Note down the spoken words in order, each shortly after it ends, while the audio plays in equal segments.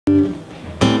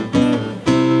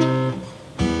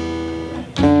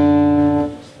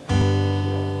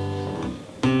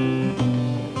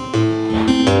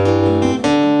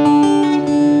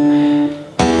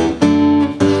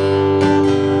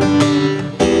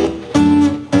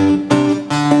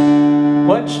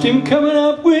watched him coming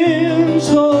up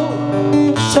Winslow,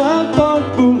 South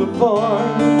Park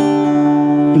Boulevard,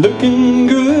 looking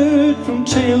good from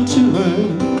tail to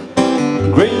hood.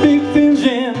 Great big fins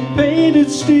and painted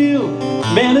steel.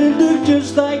 Man, it looked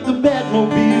just like the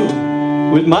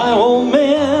Batmobile, with my old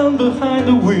man behind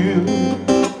the wheel.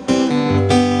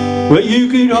 Well, you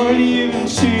could hardly even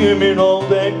see him in all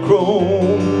that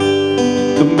chrome,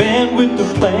 the man with the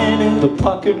plan and the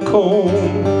pocket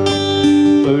comb.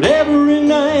 But every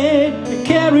night I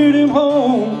carried him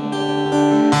home.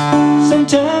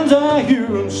 Sometimes I hear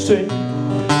him say,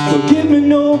 "Well, give me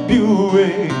no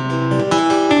Buick.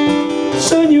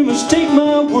 Son, you must take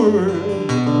my word,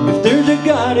 if there's a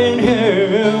God in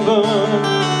heaven,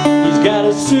 he's got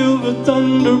a silver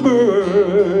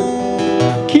Thunderbird.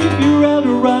 Keep your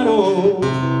Eldorado,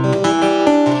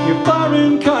 your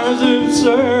foreign car's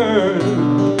absurd.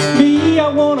 Me, I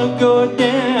wanna go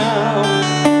down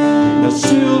in a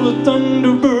silver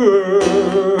Thunderbird."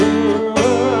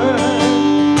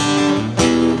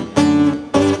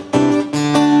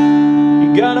 He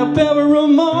got up every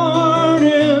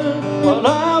morning while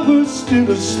I was still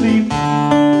asleep.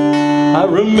 I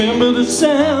remember the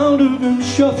sound of him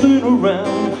shuffling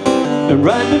around, and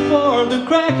right before the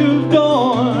crack of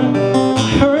dawn, I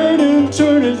heard him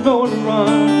turn his motor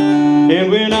on. And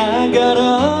when I got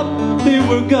up, they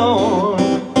were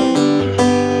gone.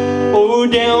 Oh,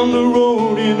 down the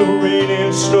road in the rain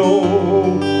and snow,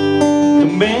 the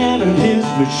man and his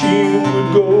machine would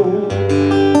go.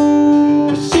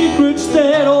 The secrets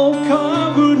that old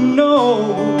car wouldn't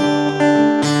know.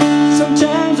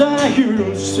 Sometimes I hear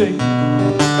him say,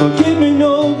 "Well, give me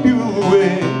no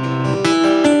Buick.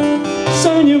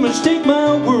 Son, you must take my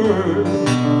word,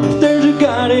 if there's a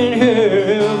God in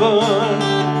heaven,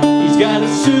 he's got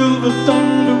a silver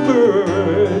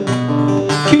Thunderbird.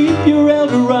 Keep your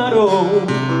Eldorado,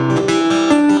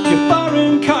 your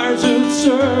foreign car's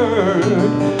absurd.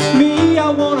 Me, I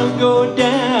wanna go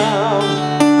down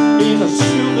in a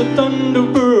silver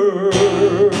Thunderbird."